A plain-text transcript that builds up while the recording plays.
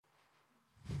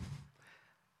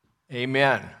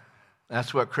Amen.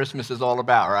 That's what Christmas is all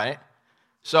about, right?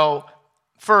 So,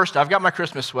 first, I've got my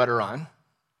Christmas sweater on.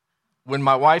 When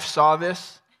my wife saw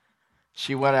this,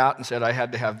 she went out and said I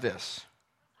had to have this.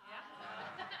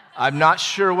 I'm not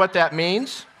sure what that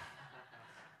means,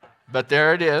 but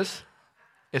there it is.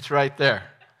 It's right there.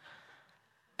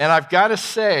 And I've got to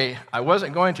say, I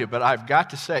wasn't going to, but I've got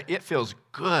to say, it feels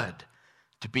good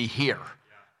to be here.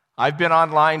 I've been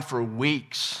online for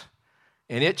weeks,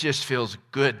 and it just feels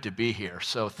good to be here.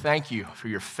 So thank you for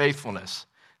your faithfulness.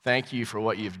 Thank you for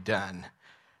what you've done.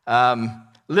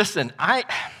 Listen, I'm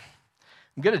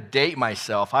going to date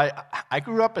myself. I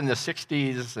grew up in the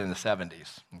 60s and the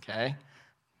 70s, okay?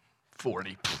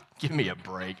 40, give me a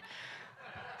break.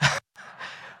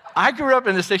 I grew up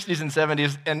in the 60s and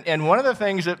 70s, and one of the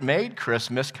things that made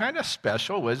Christmas kind of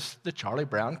special was the Charlie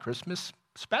Brown Christmas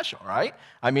special, right?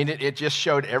 I mean, it just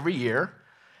showed every year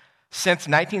since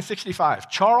 1965.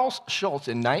 Charles Schulz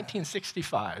in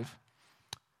 1965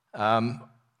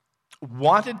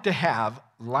 wanted to have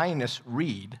Linus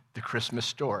read the Christmas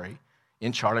story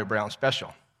in Charlie Brown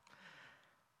special.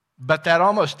 But that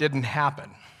almost didn't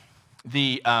happen.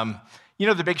 The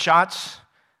big shots,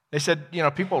 they said,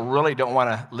 people really don't want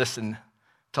to listen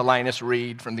to Linus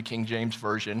read from the King James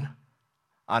Version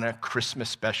on a Christmas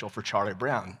special for Charlie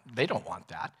Brown. They don't want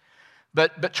that.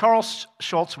 But Charles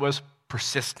Schulz was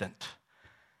persistent.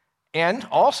 And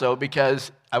also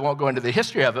because, I won't go into the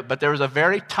history of it, but there was a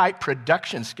very tight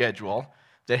production schedule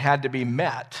that had to be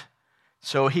met.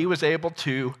 So he was able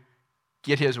to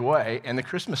get his way, and the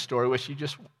Christmas story, which you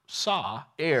just saw,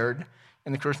 aired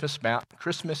in the Charlie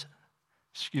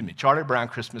Brown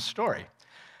Christmas story.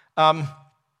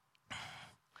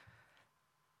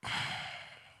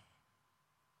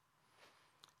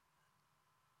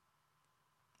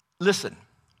 Listen,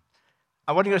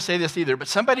 I wasn't going to say this either, but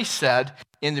somebody said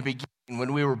in the beginning,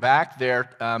 when we were back there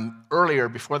earlier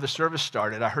before the service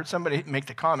started, I heard somebody make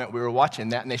the comment, we were watching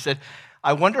that, and they said,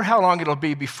 I wonder how long it'll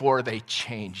be before they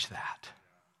change that.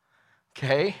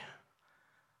 Okay?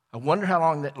 I wonder how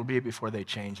long that will be before they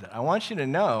change that. I want you to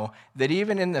know that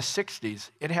even in the 60s,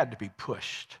 it had to be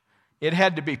pushed. It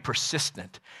had to be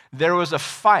persistent. There was a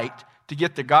fight to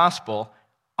get the gospel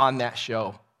on that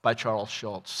show by Charles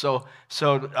Schulz. So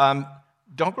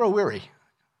don't grow weary.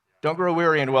 Don't grow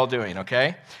weary in well-doing,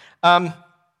 okay?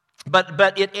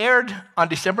 But it aired on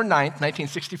December 9th,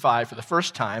 1965 for the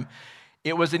first time.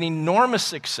 It was an enormous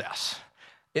success.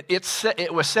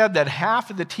 It was said that half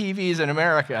of the TVs in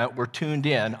America were tuned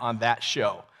in on that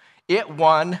show. It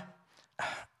won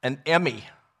an Emmy.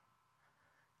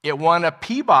 It won a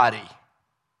Peabody.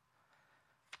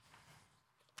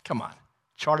 Come on,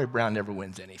 Charlie Brown never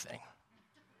wins anything.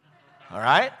 All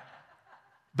right?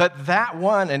 But that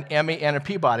won an Emmy and a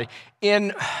Peabody.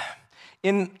 In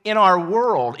our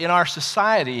world, in our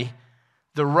society,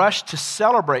 the rush to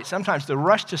celebrate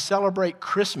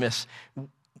Christmas,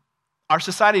 our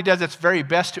society does its very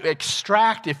best to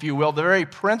extract, if you will, the very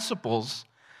principles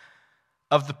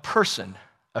of the person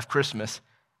of Christmas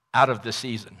out of the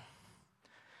season.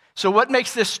 So what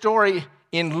makes this story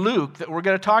in Luke that we're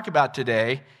going to talk about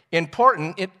today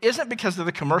important? It isn't because of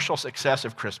the commercial success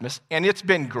of Christmas, and it's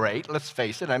been great, let's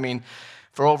face it. I mean,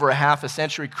 for over a half a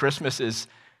century, Christmas is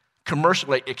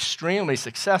commercially extremely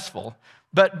successful.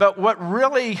 But what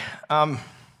really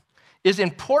is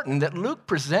important that Luke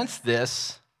presents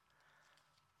this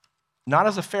not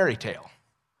as a fairy tale.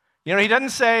 He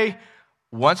doesn't say,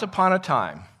 once upon a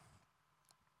time,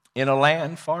 in a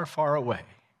land far, far away.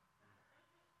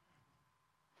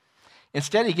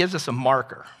 Instead, he gives us a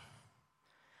marker.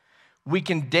 We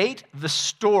can date the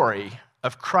story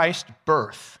of Christ's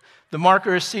birth. The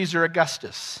marker is Caesar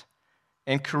Augustus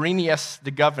and Quirinius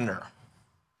the governor.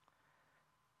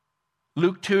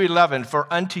 Luke 2:11, for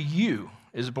unto you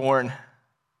is born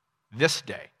this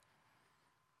day.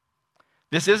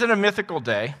 This isn't a mythical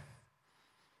day.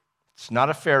 It's not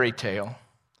a fairy tale.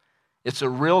 It's a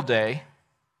real day.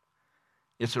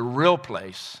 It's a real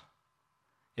place.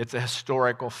 It's a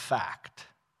historical fact.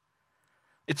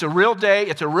 It's a real day,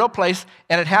 it's a real place,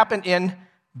 and it happened in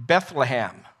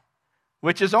Bethlehem,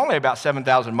 which is only about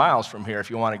 7,000 miles from here if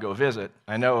you want to go visit.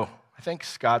 I think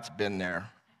Scott's been there.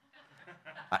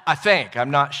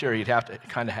 I'm not sure. You'd have to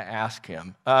kind of ask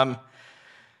him.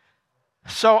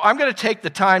 So I'm going to take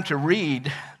the time to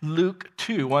read Luke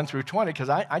 2, 1 through 20, because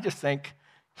I just think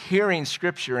hearing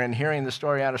Scripture and hearing the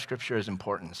story out of Scripture is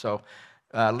important. So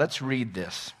let's read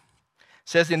this. It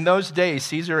says, in those days,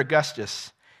 Caesar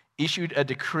Augustus issued a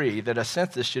decree that a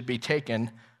census should be taken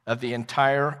of the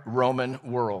entire Roman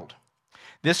world.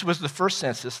 This was the first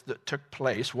census that took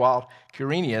place while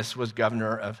Quirinius was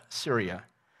governor of Syria.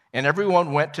 and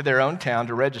everyone went to their own town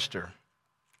to register.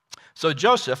 So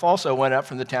Joseph also went up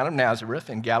from the town of Nazareth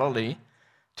in Galilee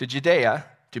to Judea,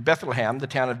 to Bethlehem, the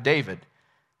town of David,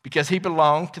 because he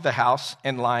belonged to the house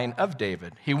and line of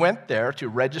David. He went there to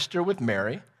register with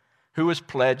Mary, who was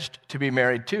pledged to be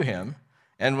married to him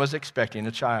and was expecting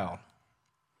a child.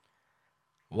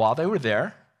 While they were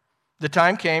there, the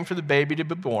time came for the baby to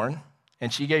be born,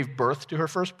 and she gave birth to her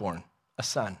firstborn, a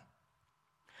son.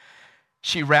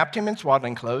 She wrapped him in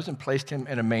swaddling clothes and placed him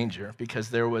in a manger because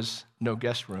there was no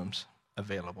guest rooms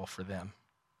available for them.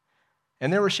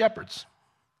 And there were shepherds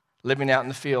living out in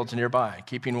the fields nearby,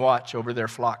 keeping watch over their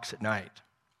flocks at night.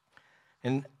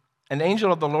 And an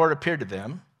angel of the Lord appeared to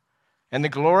them, and the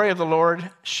glory of the Lord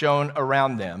shone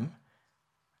around them,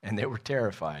 and they were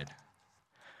terrified.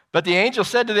 But the angel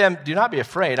said to them, "Do not be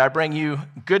afraid. I bring you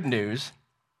good news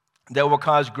that will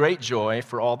cause great joy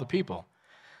for all the people.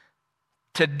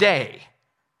 Today,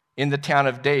 in the town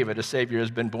of David, a Savior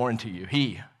has been born to you.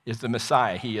 He is the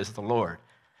Messiah. He is the Lord.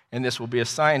 And this will be a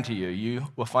sign to you. You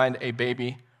will find a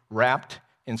baby wrapped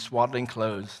in swaddling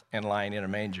clothes and lying in a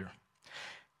manger."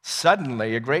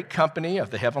 Suddenly, a great company of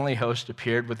the heavenly host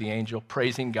appeared with the angel,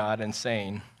 praising God and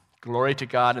saying, "Glory to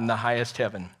God in the highest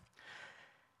heaven,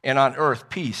 and on earth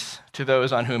peace to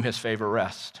those on whom his favor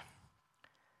rests."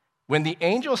 When the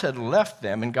angels had left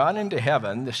them and gone into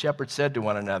heaven, the shepherds said to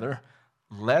one another,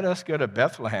 "Let us go to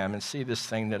Bethlehem and see this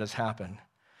thing that has happened,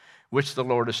 which the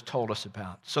Lord has told us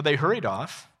about." So they hurried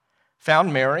off,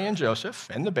 found Mary and Joseph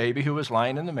and the baby who was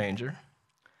lying in the manger.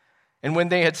 And when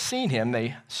they had seen him,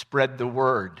 they spread the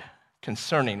word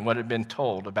concerning what had been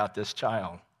told about this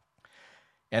child.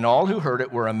 And all who heard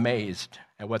it were amazed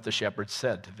at what the shepherds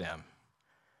said to them.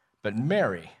 But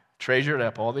Mary treasured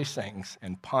up all these things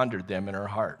and pondered them in her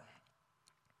heart.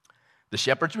 The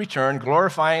shepherds returned,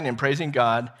 glorifying and praising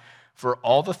God for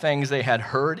all the things they had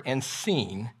heard and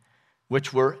seen,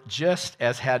 which were just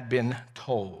as had been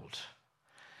told.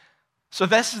 So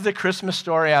this is the Christmas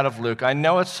story out of Luke. I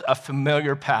know it's a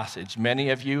familiar passage. Many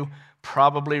of you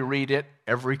probably read it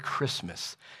every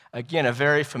Christmas. Again, a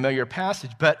very familiar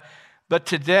passage. But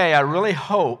today, I really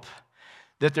hope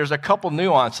that there's a couple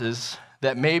nuances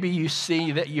that maybe you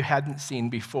see that you hadn't seen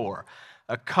before.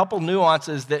 A couple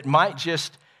nuances that might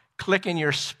just click in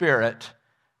your spirit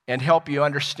and help you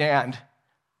understand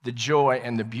the joy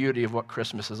and the beauty of what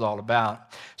Christmas is all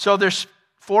about. So there's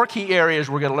 4 key areas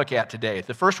we're going to look at today.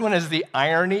 The first one is the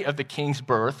irony of the king's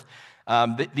birth.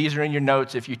 These are in your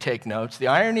notes if you take notes. The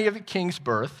irony of the king's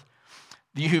birth,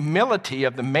 the humility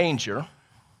of the manger,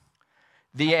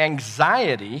 the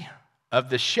anxiety of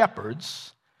the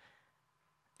shepherds,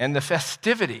 and the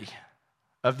festivity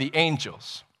of the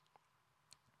angels.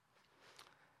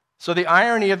 So the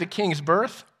irony of the king's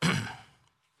birth,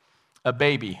 a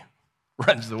baby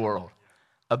runs the world.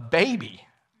 A baby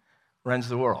runs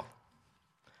the world.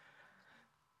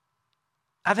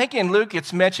 I think in Luke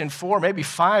it's mentioned 4, maybe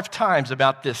 5 times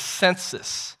about this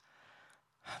census,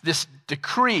 this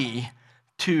decree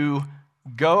to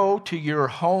go to your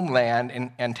homeland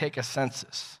and take a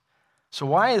census. So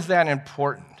why is that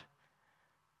important?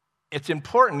 It's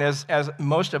important, as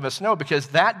most of us know, because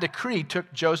that decree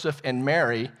took Joseph and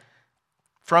Mary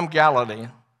from Galilee,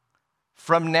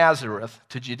 from Nazareth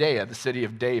to Judea, the city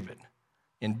of David,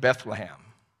 in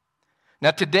Bethlehem.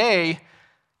 Now today,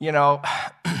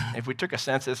 if we took a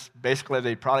census, basically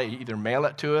they'd probably either mail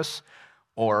it to us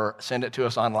or send it to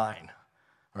us online,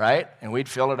 right? And we'd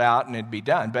fill it out and it'd be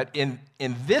done. But in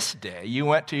this day, you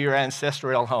went to your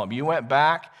ancestral home. You went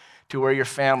back to where your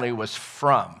family was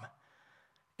from,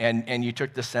 and you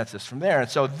took the census from there. And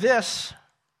so this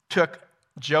took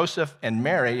Joseph and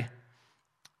Mary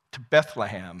to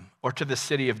Bethlehem, or to the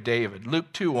city of David.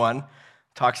 Luke 2:1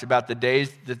 talks about the days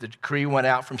that the decree went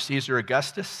out from Caesar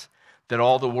Augustus that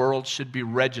all the world should be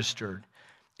registered.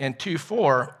 And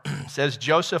 2:4 says,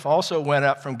 Joseph also went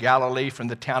up from Galilee, from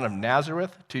the town of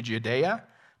Nazareth to Judea,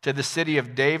 to the city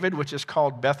of David, which is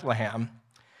called Bethlehem,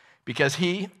 because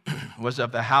he was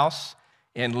of the house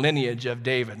and lineage of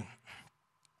David.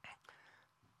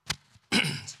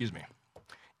 Excuse me.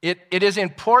 It is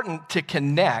important to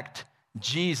connect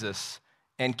Jesus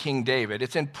and King David.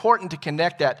 It's important to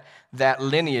connect that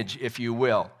lineage, if you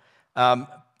will.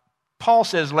 Paul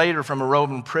says later from a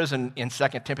Roman prison in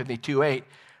 2 Timothy 2:8,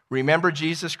 remember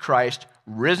Jesus Christ,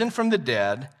 risen from the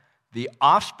dead, the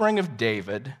offspring of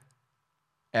David,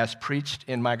 as preached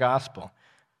in my gospel.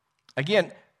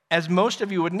 Again, as most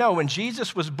of you would know, when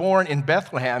Jesus was born in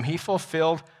Bethlehem, he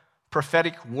fulfilled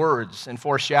prophetic words and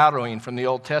foreshadowing from the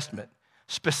Old Testament,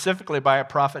 specifically by a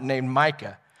prophet named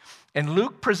Micah. And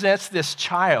Luke presents this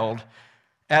child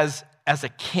as a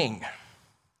king,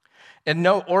 and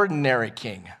no ordinary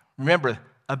king, Remember,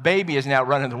 a baby is now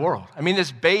running the world. I mean,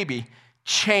 this baby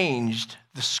changed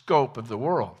the scope of the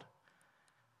world.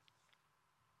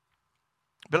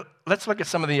 But let's look at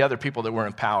some of the other people that were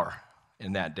in power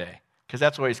in that day, because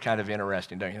that's always kind of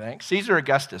interesting, don't you think? Caesar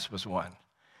Augustus was one.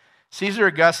 Caesar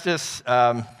Augustus,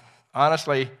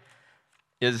 honestly,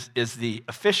 is the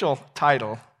official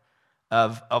title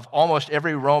of almost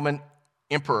every Roman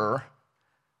emperor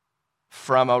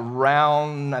from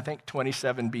around, I think,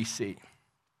 27 BC.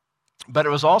 But it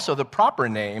was also the proper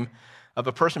name of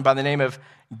a person by the name of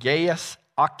Gaius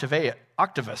Octavius.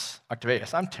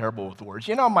 I'm terrible with words.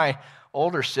 You know, my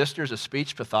older sister's a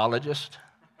speech pathologist,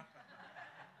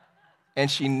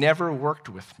 and she never worked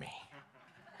with me.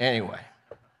 Anyway.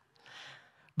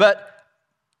 But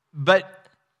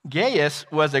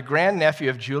Gaius was a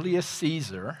grandnephew of Julius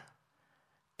Caesar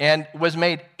and was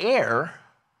made heir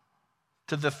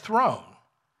to the throne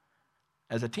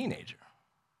as a teenager.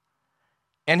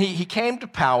 And he came to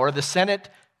power. The Senate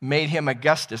made him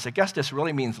Augustus. Augustus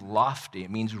really means lofty. It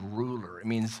means ruler. It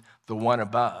means the one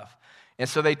above. And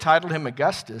so they titled him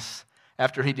Augustus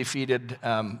after he defeated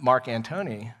Mark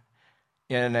Antony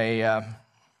in a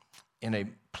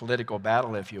political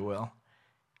battle, if you will.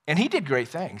 And he did great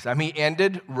things. I mean, he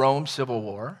ended Rome's civil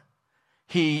war.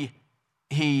 He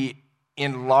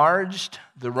enlarged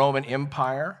the Roman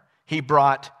Empire. He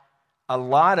brought a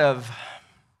lot of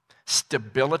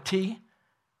stability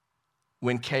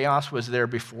when chaos was there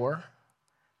before.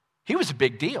 He was a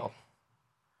big deal.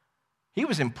 He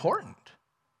was important.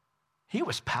 He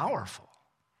was powerful.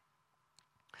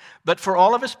 But for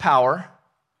all of his power,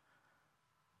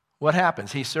 what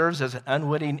happens? He serves as an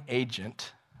unwitting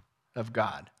agent of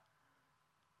God.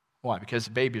 Why? Because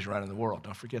a baby's running the world.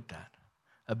 Don't forget that.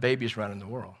 A baby's running the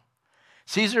world.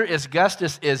 Caesar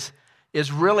Augustus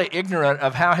is really ignorant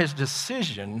of how his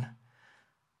decision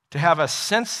to have a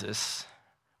census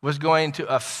was going to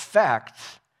affect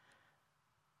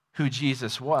who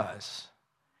Jesus was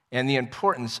and the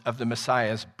importance of the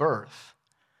Messiah's birth.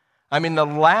 I mean, the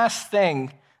last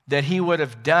thing that he would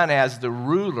have done as the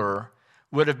ruler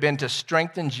would have been to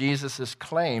strengthen Jesus'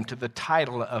 claim to the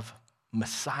title of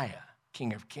Messiah,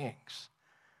 King of Kings.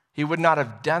 He would not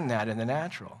have done that in the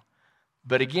natural.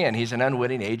 But again, he's an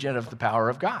unwitting agent of the power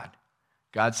of God.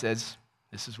 God says,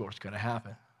 this is what's going to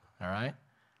happen, all right?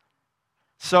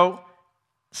 So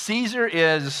Caesar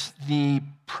is the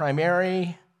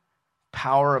primary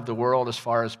power of the world as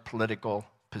far as political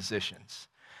positions.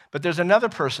 But there's another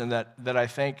person that I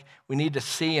think we need to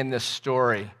see in this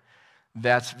story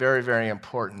that's very, very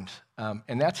important,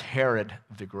 and that's Herod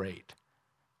the Great.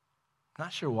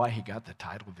 Not sure why he got the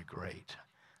title the Great.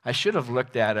 I should have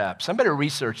looked that up. Somebody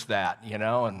research that,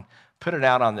 and put it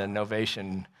out on the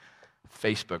Novation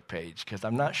Facebook page, because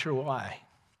I'm not sure why.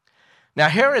 Now,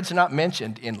 Herod's not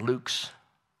mentioned in Luke's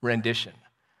rendition,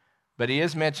 but he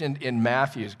is mentioned in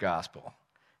Matthew's gospel.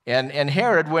 And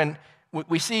Herod, when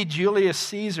we see Julius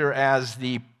Caesar as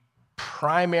the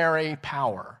primary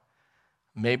power,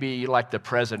 maybe like the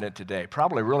president today,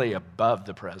 probably really above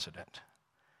the president.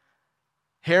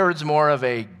 Herod's more of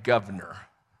a governor.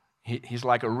 He's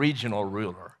like a regional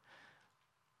ruler.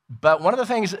 But one of the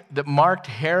things that marked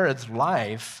Herod's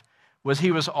life was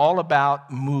he was all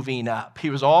about moving up. He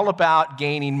was all about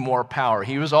gaining more power.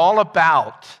 He was all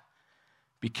about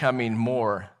becoming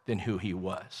more than who he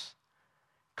was,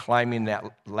 climbing that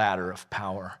ladder of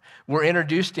power. We're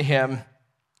introduced to him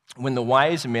when the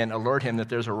wise men alert him that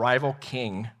there's a rival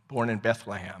king born in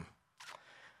Bethlehem.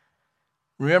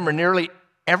 Remember, nearly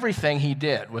everything he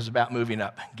did was about moving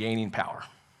up, gaining power.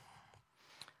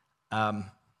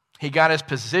 He got his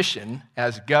position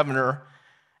as governor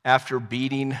after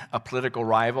beating a political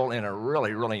rival in a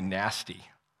really, really nasty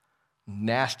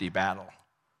battle.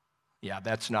 Yeah,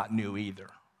 that's not new either,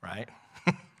 right?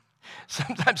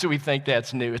 Sometimes we think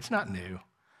that's new. It's not new.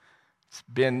 It's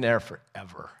been there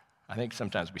forever. I think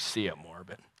sometimes we see it more,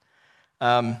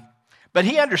 but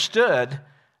he understood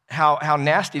how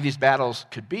nasty these battles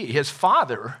could be. His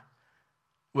father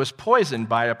was poisoned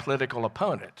by a political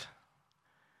opponent,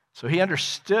 so he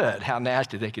understood how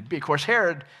nasty they could be. Of course,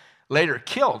 Herod later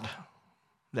killed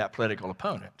that political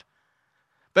opponent,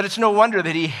 but it's no wonder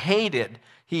that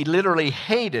he literally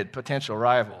hated potential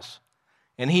rivals,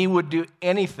 and he would do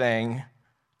anything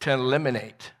to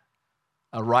eliminate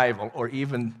a rival or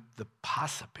even the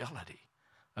possibility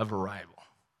of a rival.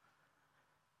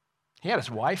 He had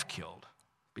his wife killed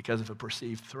because of a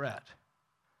perceived threat.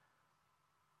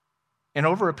 And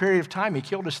over a period of time, he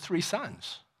killed his 3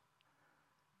 sons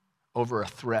over a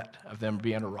threat of them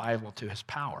being a rival to his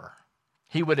power.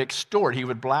 He would extort, he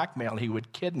would blackmail, he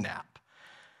would kidnap,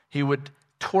 he would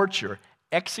torture,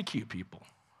 execute people.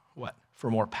 What? for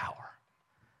more power.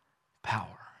 Power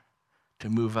to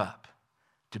move up,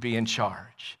 to be in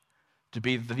charge, to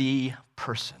be the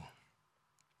person.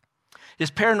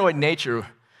 His paranoid nature,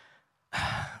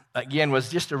 again, was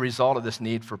just a result of this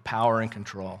need for power and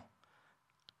control.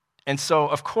 And so,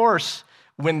 of course,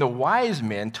 when the wise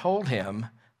men told him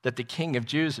that the King of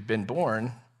Jews had been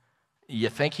born, you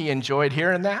think he enjoyed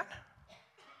hearing that?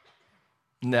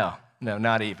 No,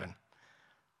 not even.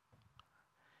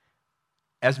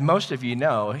 As most of you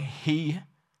know, he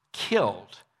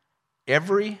killed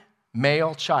every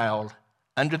male child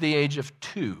under the age of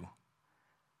 2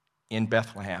 in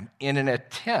Bethlehem in an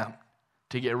attempt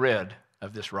to get rid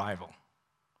of this rival.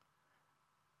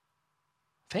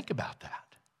 Think about that.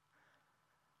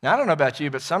 Now, I don't know about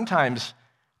you, but sometimes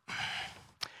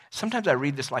I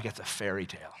read this like it's a fairy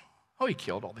tale. Oh, he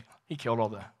killed all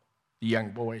the young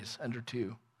boys under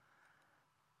 2.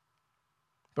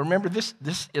 But remember, this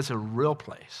is a real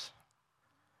place.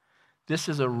 This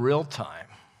is a real time.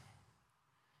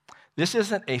 This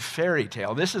isn't a fairy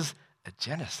tale. This is a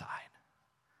genocide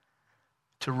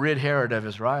to rid Herod of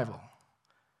his rival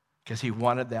because he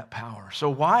wanted that power. So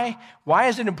why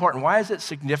is it important? Why is it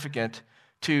significant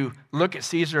to look at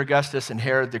Caesar Augustus and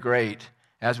Herod the Great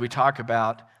as we talk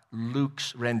about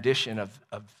Luke's rendition of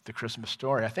the Christmas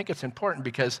story? I think it's important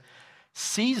because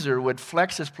Caesar would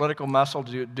flex his political muscle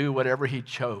to do whatever he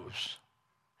chose.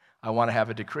 I want to have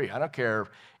a decree. I don't care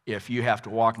if you have to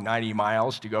walk 90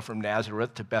 miles to go from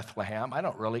Nazareth to Bethlehem. I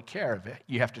don't really care if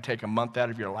you have to take a month out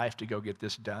of your life to go get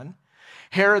this done.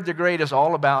 Herod the Great is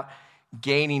all about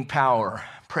gaining power,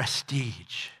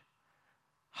 prestige,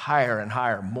 higher and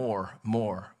higher, more.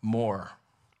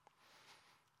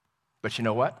 But you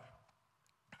know what?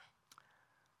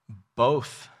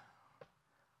 Both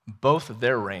of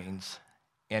their reigns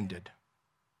ended.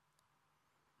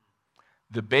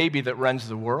 The baby that runs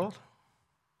the world,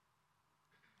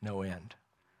 no end.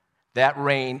 That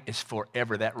reign is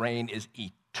forever. That reign is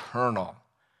eternal.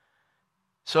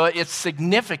 So it's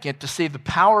significant to see the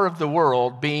power of the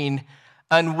world being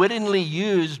unwittingly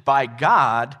used by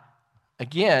God,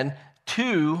 again,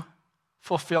 to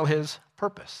fulfill his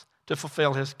purpose, to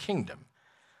fulfill his kingdom.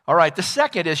 All right, the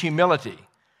second is humility.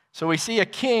 So we see a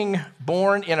king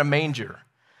born in a manger.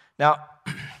 Now,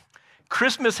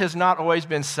 Christmas has not always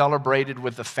been celebrated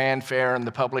with the fanfare and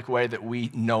the public way that we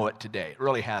know it today. It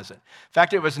really hasn't. In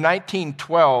fact, it was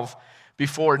 1912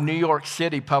 before New York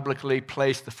City publicly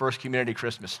placed the first community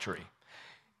Christmas tree.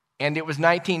 And it was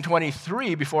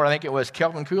 1923 before, I think it was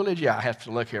Calvin Coolidge, yeah, I have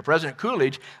to look here. President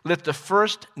Coolidge lit the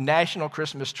first national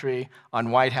Christmas tree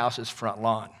on White House's front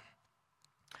lawn.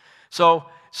 So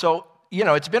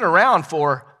it's been around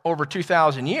for over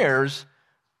 2,000 years,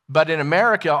 but in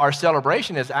America, our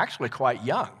celebration is actually quite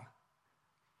young.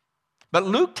 But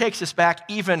Luke takes us back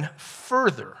even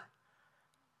further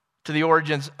to the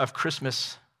origins of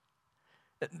Christmas.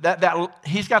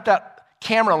 He's got that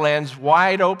camera lens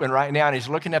wide open right now, and he's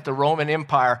looking at the Roman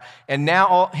Empire, and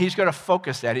now he's going to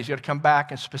focus that. He's going to come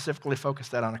back and specifically focus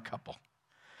that on a couple.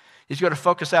 He's going to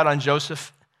focus that on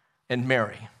Joseph and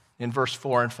Mary in verse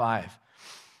 4 and 5.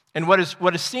 And what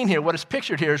is seen here, what is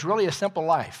pictured here is really a simple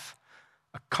life,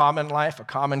 a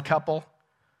common couple.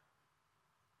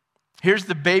 Here's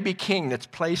the baby king that's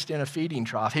placed in a feeding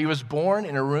trough. He was born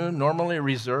in a room normally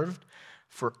reserved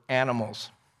for animals.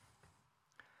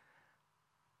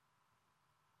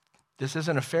 This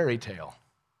isn't a fairy tale.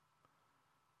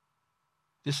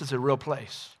 This is a real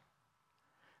place.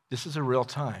 This is a real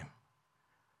time.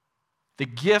 The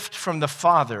gift from the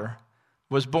Father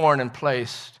was born and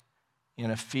placed in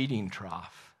a feeding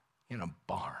trough, in a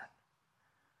barn.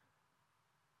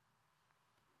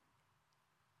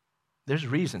 There's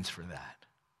reasons for that.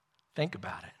 Think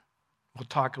about it. We'll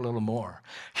talk a little more.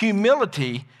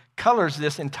 Humility colors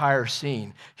this entire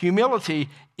scene. Humility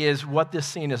is what this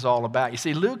scene is all about. You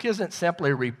see, Luke isn't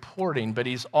simply reporting, but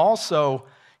he's also,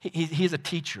 he's a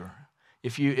teacher.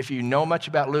 If you know much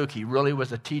about Luke, he really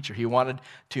was a teacher. He wanted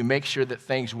to make sure that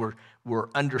things were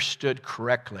understood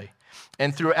correctly.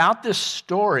 And throughout this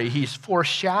story, he's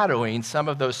foreshadowing some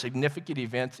of those significant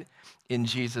events in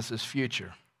Jesus'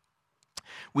 future.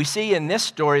 We see in this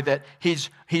story that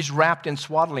he's wrapped in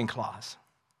swaddling cloths.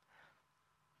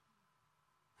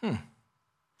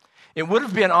 It would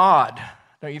have been odd,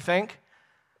 don't you think,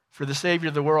 for the Savior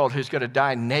of the world who's going to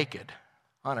die naked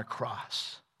on a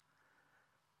cross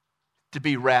to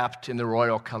be wrapped in the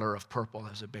royal color of purple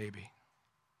as a baby.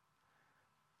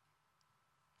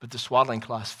 But the swaddling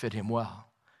cloths fit him well.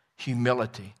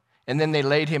 Humility. And then they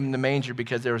laid him in the manger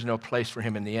because there was no place for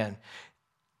him in the inn.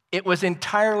 It was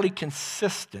entirely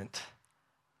consistent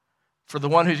for the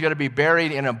one who's going to be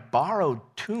buried in a borrowed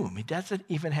tomb. He doesn't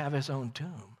even have his own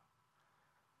tomb.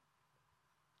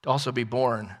 To also be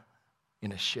born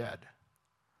in a shed,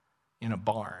 in a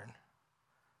barn,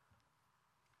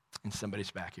 in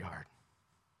somebody's backyard.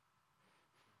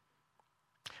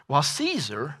 While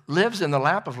Caesar lives in the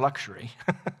lap of luxury,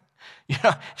 he's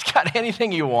got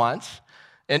anything he wants.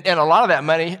 And a lot of that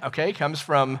money, comes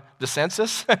from the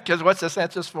census, because what's the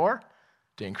census for?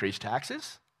 To increase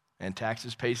taxes, and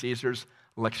taxes pay Caesar's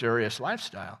luxurious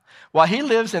lifestyle. While he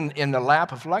lives in the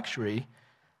lap of luxury,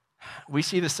 we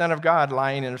see the Son of God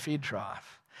lying in a feed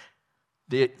trough.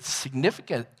 The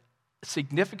significance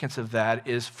of that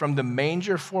is from the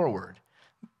manger forward.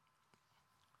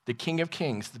 The King of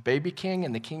Kings, the baby king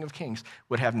and the King of Kings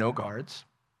would have no guards.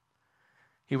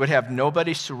 He would have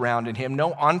nobody surrounding him,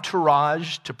 no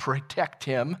entourage to protect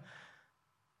him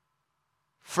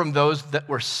from those that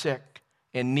were sick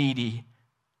and needy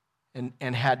and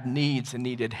had needs and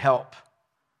needed help,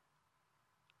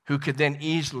 who could then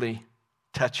easily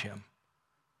touch him.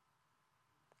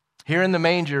 Here in the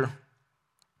manger,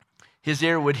 his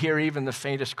ear would hear even the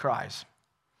faintest cries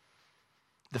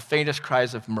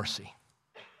of mercy.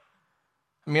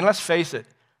 I mean, let's face it,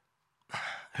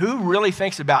 who really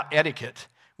thinks about etiquette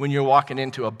when you're walking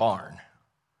into a barn?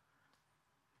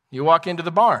 You walk into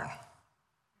the barn.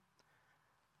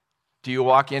 Do you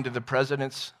walk into the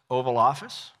president's Oval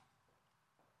Office?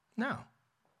 No.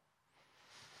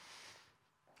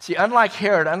 See, unlike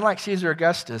Herod, unlike Caesar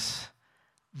Augustus,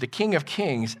 the King of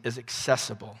Kings is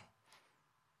accessible.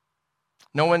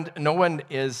 No one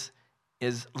is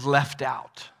left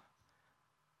out.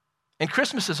 And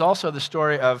Christmas is also the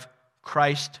story of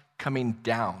Christ coming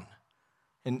down.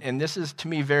 And this is, to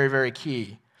me, very, very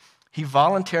key. He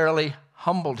voluntarily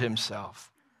humbled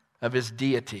himself of his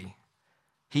deity.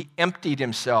 He emptied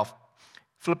himself.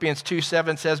 Philippians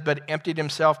 2:7 says, but emptied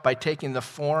himself by taking the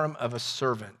form of a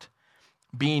servant,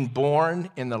 being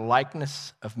born in the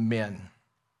likeness of men.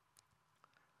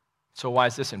 So why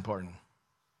is this important?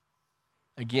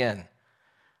 Again,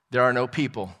 there are no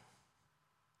people.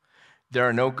 There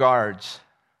are no guards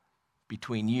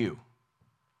between you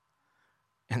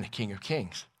and the King of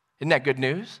Kings. Isn't that good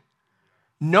news?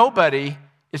 Nobody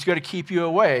is going to keep you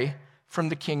away from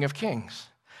the King of Kings.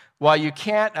 While you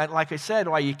can't, like I said,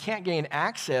 while you can't gain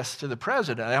access to the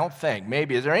president, I don't think,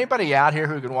 maybe. Is there anybody out here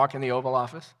who can walk in the Oval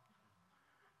Office?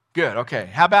 Good, okay.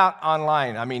 How about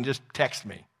online? I mean, just text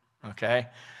me, okay?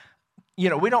 We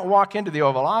don't walk into the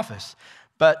Oval Office,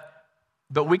 but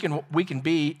we can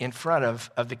be in front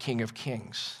of the King of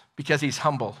Kings because he's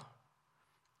humble.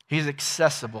 He's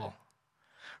accessible.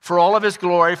 For all of his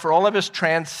glory, for all of his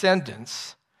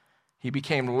transcendence, he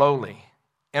became lowly,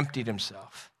 emptied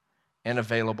himself, and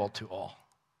available to all.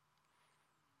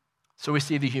 So we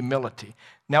see the humility.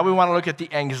 Now we want to look at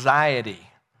the anxiety.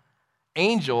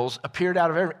 Angels appeared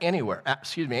out of anywhere.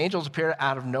 Angels appeared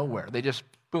out of nowhere. They just,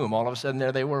 boom, all of a sudden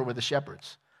there they were with the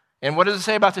shepherds. And what does it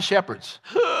say about the shepherds?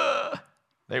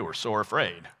 They were sore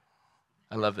afraid.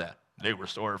 I love that. They were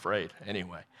sore afraid.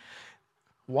 Anyway,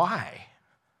 why?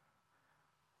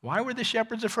 Why were the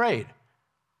shepherds afraid?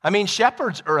 I mean,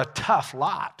 shepherds are a tough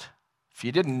lot. If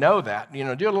you didn't know that, do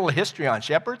a little history on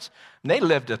shepherds. And they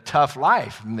lived a tough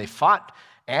life. And they fought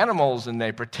animals and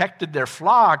they protected their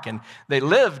flock and they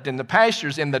lived in the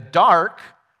pastures in the dark.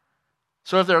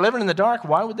 So if they're living in the dark,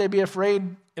 why would they be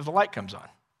afraid if the light comes on?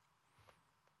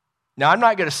 Now, I'm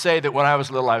not going to say that when I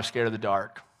was little, I was scared of the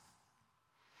dark.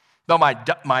 Though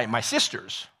my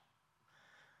sisters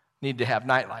need to have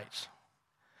night lights.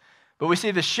 But we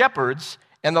see the shepherds,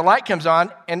 and the light comes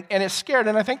on, and it's scared,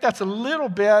 and I think that's a little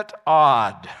bit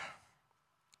odd.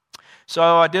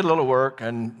 So I did a little work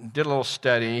and did a little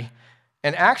study,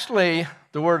 and actually,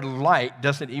 the word light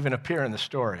doesn't even appear in the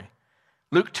story.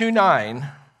 Luke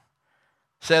 2:9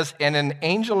 says, and an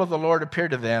angel of the Lord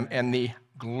appeared to them, and the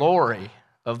glory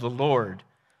of the Lord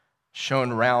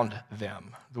shone round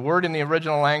them. The word in the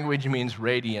original language means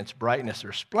radiance, brightness,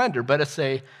 or splendor, but it's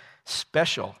a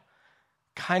special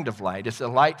kind of light. It's a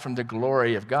light from the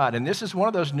glory of God. And this is one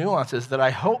of those nuances that I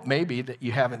hope maybe that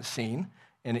you haven't seen,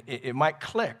 and it might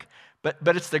click.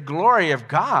 But it's the glory of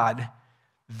God.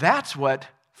 That's what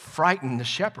frightened the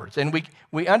shepherds. And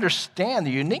we understand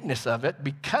the uniqueness of it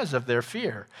because of their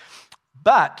fear.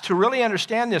 But to really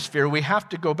understand this fear, we have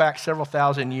to go back several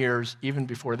thousand years, even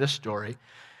before this story.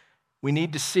 We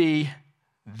need to see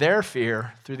their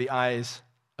fear through the eyes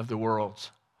of the world's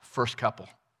first couple,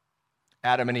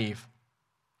 Adam and Eve.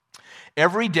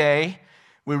 Every day,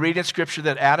 we read in Scripture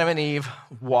that Adam and Eve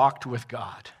walked with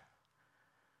God.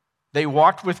 They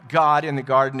walked with God in the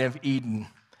Garden of Eden.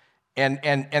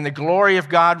 And the glory of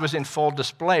God was in full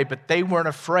display, but they weren't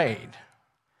afraid.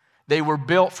 They were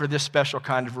built for this special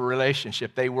kind of a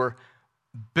relationship. They were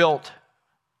built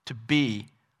to be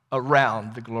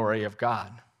around the glory of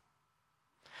God.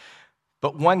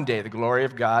 But one day the glory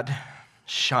of God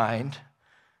shined,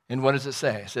 and what does it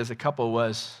say? It says the couple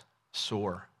was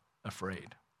sore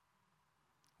afraid.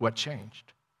 What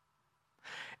changed?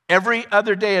 Every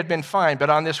other day had been fine, but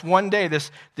on this one day,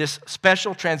 this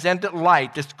special transcendent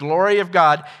light, this glory of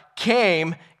God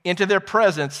came into their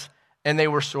presence, and they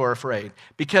were sore afraid.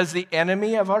 Because the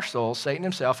enemy of our souls, Satan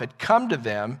himself, had come to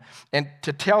them and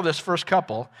to tell this first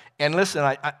couple, and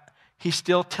listen, he's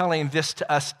still telling this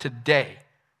to us today.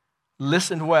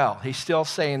 Listen well, he's still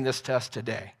saying this to us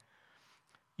today.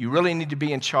 You really need to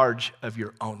be in charge of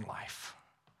your own life.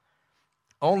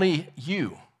 Only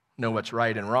you know what's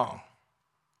right and wrong.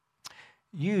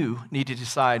 You need to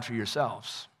decide for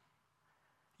yourselves.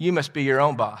 You must be your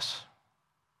own boss,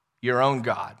 your own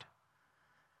God.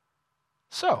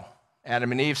 So,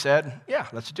 Adam and Eve said, yeah,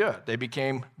 let's do it. They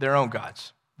became their own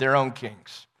gods, their own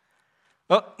kings.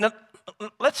 Well, now,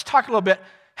 let's talk a little bit.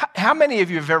 How many of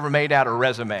you have ever made out a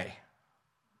resume?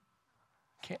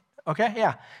 Okay,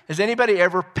 yeah. Has anybody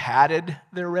ever padded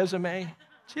their resume?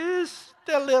 Just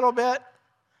a little bit?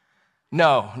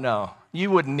 No,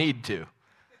 you wouldn't need to.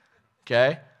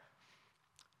 Okay?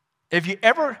 Have you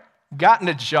ever gotten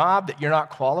a job that you're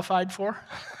not qualified for?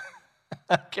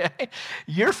 Okay?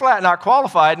 You're flat not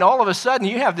qualified, and all of a sudden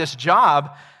you have this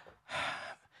job,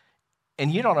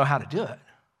 and you don't know how to do it.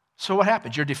 So what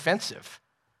happens? You're defensive.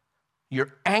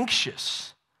 You're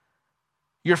anxious.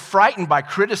 You're frightened by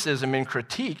criticism and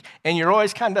critique, and you're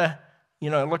always kind of,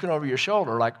 looking over your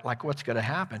shoulder like what's going to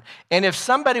happen. And if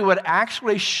somebody would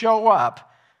actually show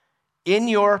up in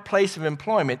your place of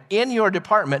employment, in your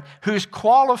department, who's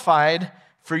qualified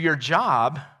for your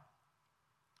job,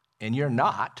 and you're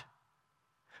not,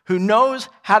 who knows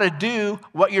how to do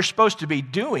what you're supposed to be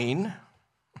doing,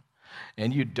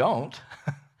 and you don't,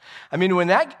 when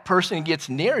that person gets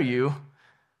near you,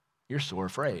 you're sore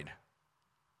afraid.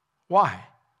 Why?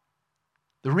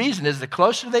 The reason is the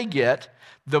closer they get,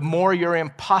 the more your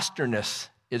imposterness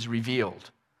is revealed.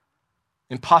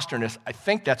 Imposterness, I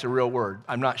think that's a real word.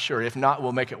 I'm not sure. If not,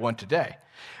 we'll make it one today.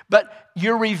 But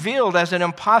you're revealed as an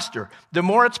imposter. The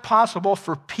more it's possible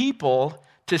for people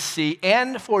to see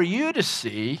and for you to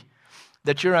see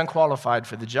that you're unqualified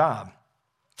for the job.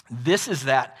 This is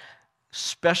that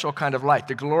special kind of light,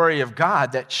 the glory of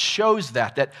God that shows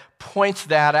that points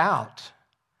that out.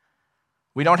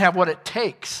 We don't have what it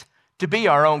takes to be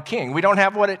our own king. We don't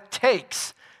have what it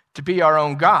takes to be our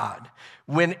own God.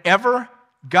 Whenever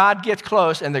God gets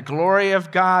close and the glory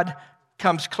of God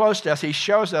comes close to us, he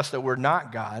shows us that we're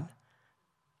not God.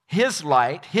 His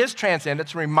light, his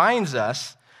transcendence reminds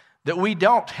us that we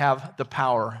don't have the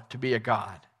power to be a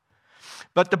God.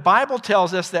 But the Bible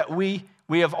tells us that we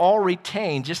have all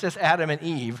retained, just as Adam and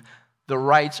Eve, the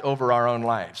rights over our own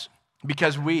lives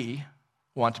because we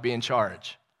want to be in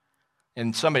charge.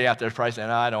 And somebody out there is probably saying,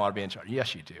 I don't want to be in charge.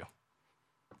 Yes, you do.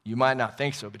 You might not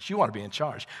think so, but you want to be in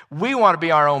charge. We want to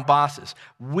be our own bosses.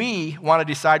 We want to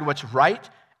decide what's right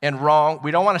and wrong.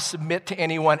 We don't want to submit to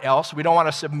anyone else. We don't want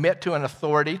to submit to an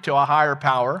authority, to a higher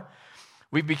power.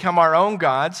 We've become our own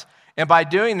gods, and by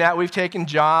doing that, we've taken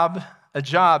a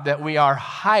job that we are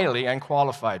highly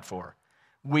unqualified for.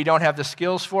 We don't have the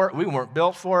skills for it. We weren't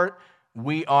built for it.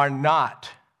 We are not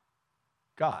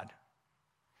God.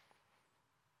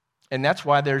 And that's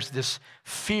why there's this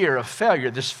fear of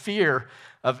failure, this fear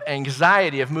of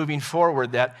anxiety of moving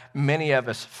forward that many of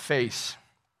us face.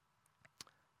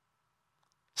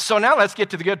 So now let's get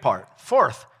to the good part.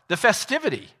 Fourth, the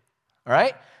festivity, all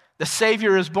right? The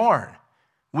Savior is born.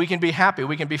 We can be happy.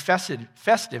 We can be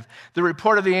festive. The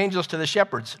report of the angels to the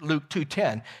shepherds, Luke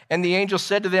 2:10. And the angel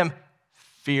said to them,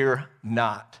 fear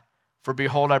not, for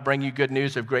behold, I bring you good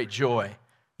news of great joy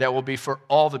that will be for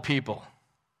all the people.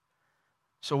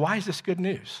 So why is this good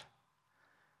news?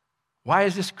 Why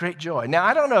is this great joy? Now,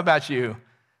 I don't know about you.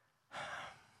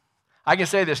 I can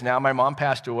say this now. My mom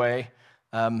passed away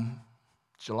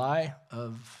July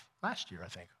of last year, I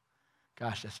think.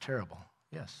 Gosh, that's terrible.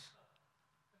 Yes.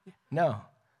 No,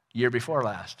 year before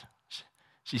last.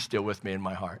 She's still with me in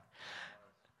my heart.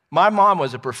 My mom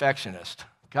was a perfectionist.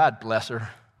 God bless her.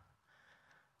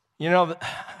 You know,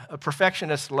 a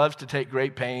perfectionist loves to take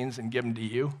great pains and give them to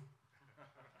you.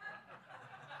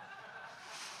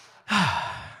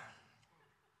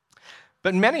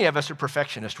 But many of us are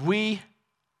perfectionists. We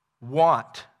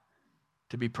want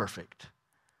to be perfect.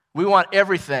 We want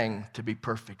everything to be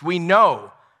perfect. We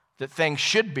know that things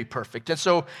should be perfect. And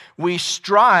so we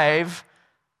strive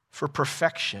for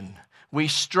perfection. We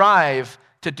strive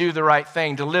to do the right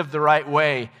thing, to live the right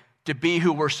way, to be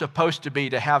who we're supposed to be,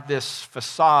 to have this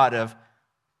facade of,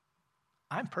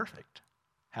 I'm perfect.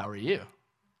 How are you?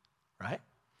 Right?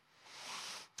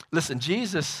 Listen,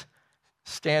 Jesus'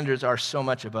 standards are so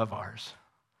much above ours.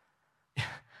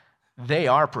 They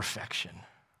are perfection.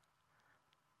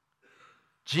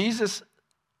 Jesus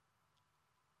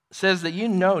says that you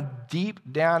know deep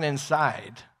down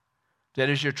inside that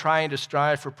as you're trying to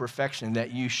strive for perfection,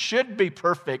 that you should be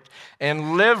perfect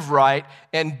and live right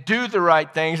and do the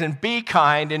right things and be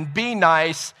kind and be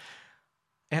nice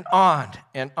and on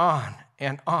and on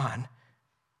and on.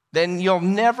 Then you'll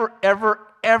never, ever,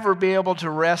 ever be able to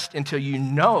rest until you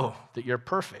know that you're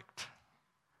perfect.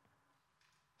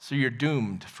 So you're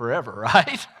doomed forever,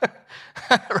 right?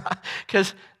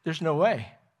 Because there's no way.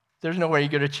 There's no way you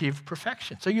could achieve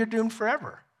perfection. So you're doomed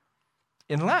forever.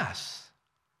 Unless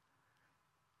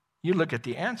you look at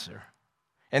the answer.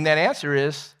 And that answer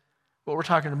is what we're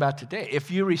talking about today. If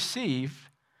you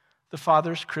receive the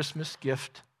Father's Christmas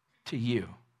gift to you,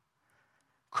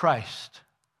 Christ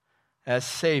as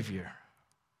Savior.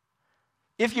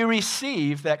 If you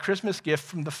receive that Christmas gift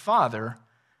from the Father,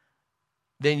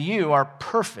 then you are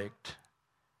perfect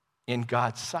in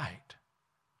God's sight.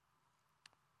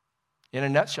 In a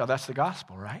nutshell, that's the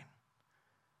gospel, right?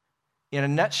 In a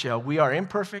nutshell, we are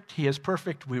imperfect. He is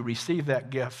perfect. We receive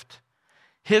that gift.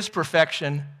 His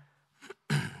perfection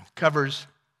covers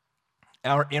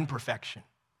our imperfection.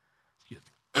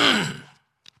 That's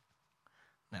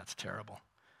terrible.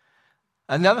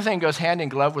 Another thing goes hand in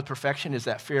glove with perfection is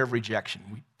that fear of rejection.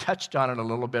 We touched on it a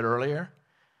little bit earlier.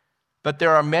 But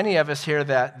there are many of us here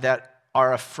that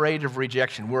are afraid of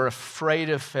rejection. We're afraid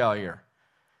of failure.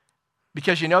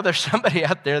 Because you know there's somebody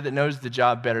out there that knows the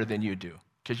job better than you do,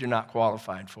 because you're not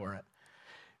qualified for it.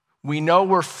 We know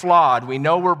we're flawed, we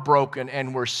know we're broken,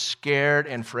 and we're scared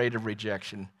and afraid of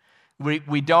rejection.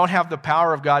 We don't have the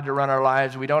power of God to run our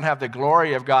lives. We don't have the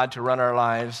glory of God to run our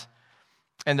lives,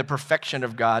 and the perfection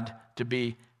of God to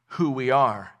be who we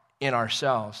are in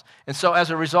ourselves. And so as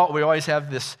a result, we always have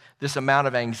this amount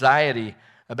of anxiety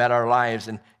about our lives.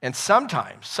 And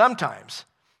sometimes,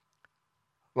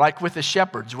 like with the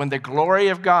shepherds, when the glory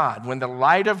of God, when the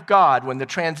light of God, when the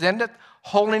transcendent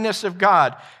holiness of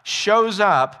God shows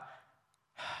up,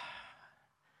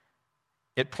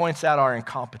 it points out our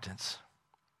incompetence.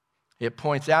 It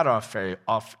points out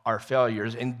our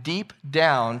failures. And deep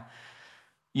down,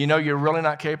 you know you're really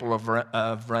not capable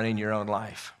of running your own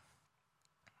life.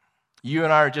 You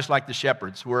and I are just like the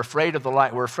shepherds. We're afraid of the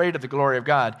light. We're afraid of the glory of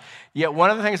God. Yet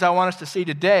one of the things I want us to see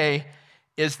today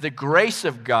is the grace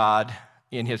of God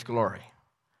in His glory.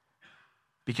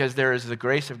 Because there is the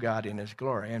grace of God in His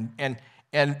glory.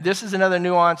 And this is another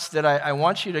nuance that I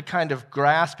want you to kind of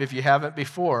grasp if you haven't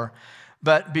before.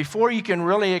 But before you can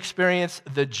really experience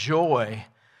the joy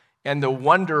and the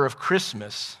wonder of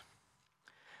Christmas,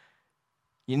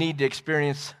 you need to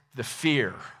experience the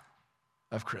fear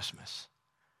of Christmas.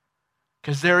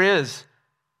 Because there is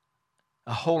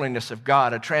a holiness of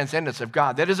God, a transcendence of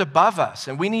God that is above us.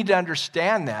 And we need to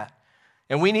understand that.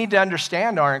 And we need to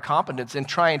understand our incompetence in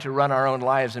trying to run our own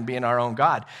lives and being our own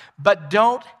God. But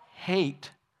don't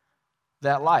hate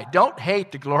that light. Don't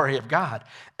hate the glory of God.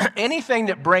 Anything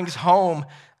that brings home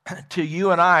to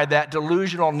you and I that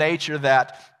delusional nature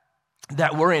that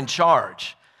we're in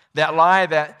charge, that lie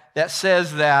that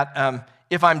says that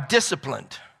if I'm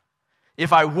disciplined,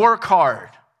 if I work hard,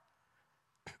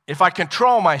 if I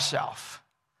control myself,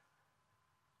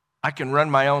 I can run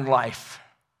my own life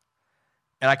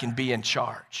and I can be in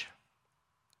charge.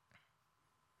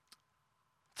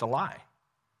 It's a lie.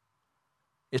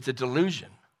 It's a delusion.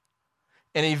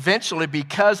 And eventually,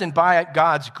 because and by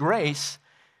God's grace,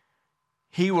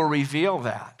 He will reveal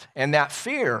that. And that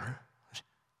fear,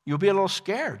 you'll be a little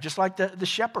scared, just like the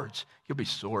shepherds. You'll be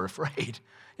sore afraid.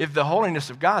 If the holiness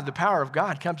of God, the power of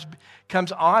God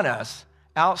comes on us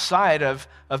outside of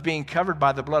being covered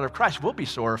by the blood of Christ, we'll be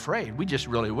sore afraid. We just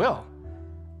really will.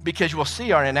 Because we'll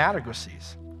see our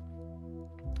inadequacies.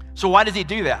 So why does He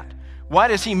do that? Why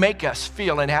does He make us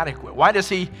feel inadequate? Why does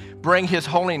He bring His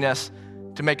holiness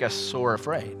to make us sore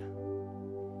afraid?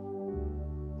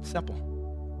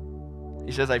 Simple.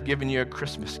 He says, I've given you a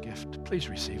Christmas gift. Please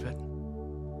receive it.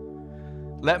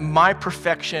 Let my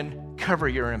perfection cover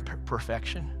your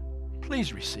imperfection.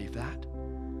 Please receive that.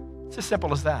 It's as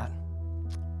simple as that.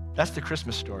 That's the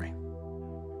Christmas story.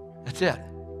 That's it.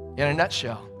 In a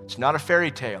nutshell. It's not a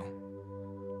fairy tale.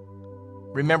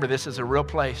 Remember, this is a real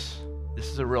place. This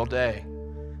is a real day.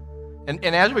 And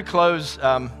as we close,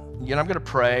 I'm going to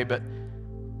pray, but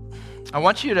I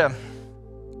want you to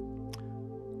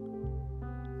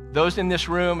those in this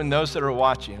room and those that are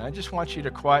watching, I just want you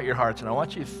to quiet your hearts, and I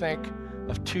want you to think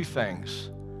of two things.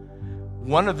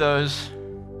 One of those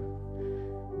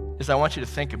is I want you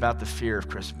to think about the fear of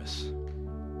Christmas.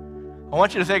 I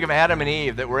want you to think of Adam and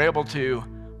Eve that were able to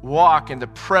walk in the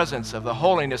presence of the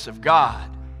holiness of God,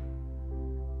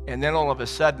 and then all of a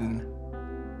sudden,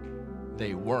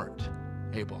 they weren't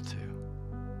able to.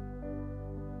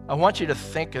 I want you to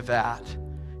think of that.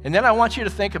 And then I want you to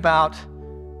think about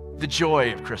the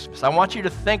joy of Christmas. I want you to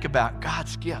think about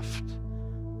God's gift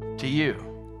to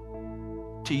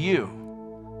you. To you.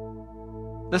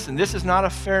 Listen, this is not a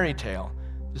fairy tale.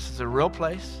 This is a real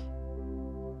place.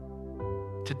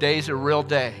 Today's a real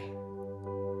day.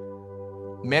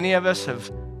 Many of us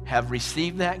have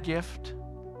received that gift,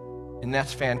 and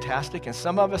that's fantastic. And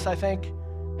some of us, I think,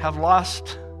 have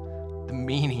lost the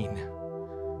meaning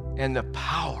and the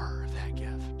power of that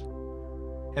gift.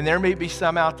 And there may be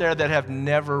some out there that have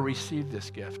never received this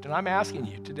gift. And I'm asking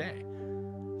you today,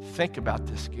 think about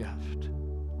this gift.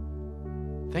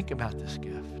 Think about this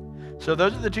gift. So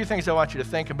those are the two things I want you to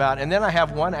think about. And then I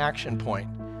have one action point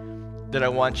that I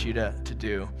want you to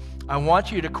do. I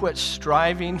want you to quit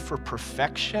striving for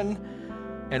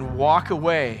perfection and walk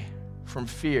away from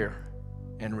fear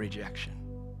and rejection.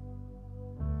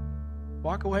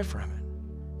 Walk away from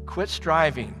it. Quit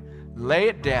striving. Lay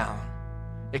it down.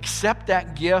 Accept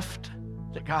that gift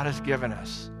that God has given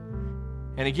us.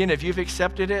 And again, if you've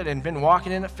accepted it and been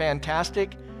walking in it,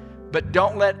 fantastic. But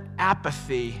don't let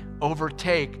apathy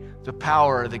overtake the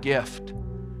power of the gift.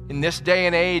 In this day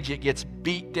and age, it gets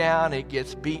beat down, it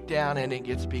gets beat down, and it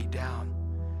gets beat down.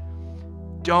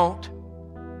 Don't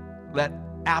let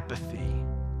apathy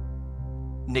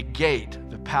negate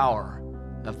the power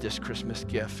of this Christmas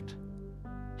gift.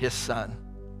 His Son,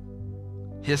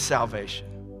 His salvation,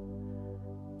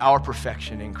 our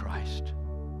perfection in Christ.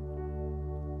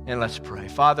 And let's pray.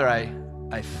 Father,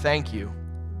 I thank you.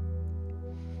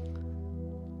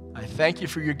 I thank you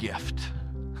for your gift.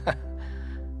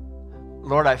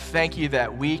 Lord, I thank you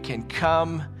that we can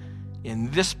come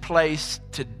in this place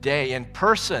today in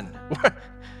person.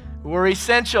 We're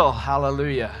essential,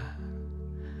 hallelujah,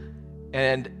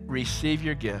 and receive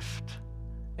your gift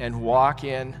and walk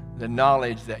in the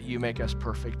knowledge that you make us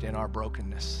perfect in our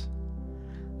brokenness.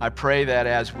 I pray that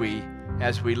as we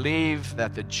leave,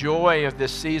 that the joy of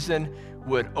this season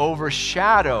would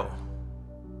overshadow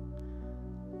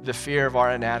the fear of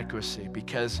our inadequacy,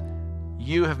 because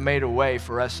you have made a way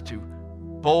for us to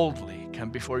boldly come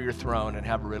before your throne and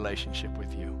have a relationship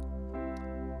with you.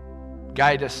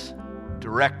 Guide us,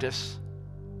 direct us,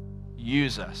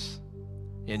 use us.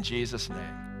 In Jesus'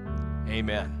 name,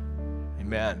 amen.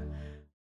 Amen.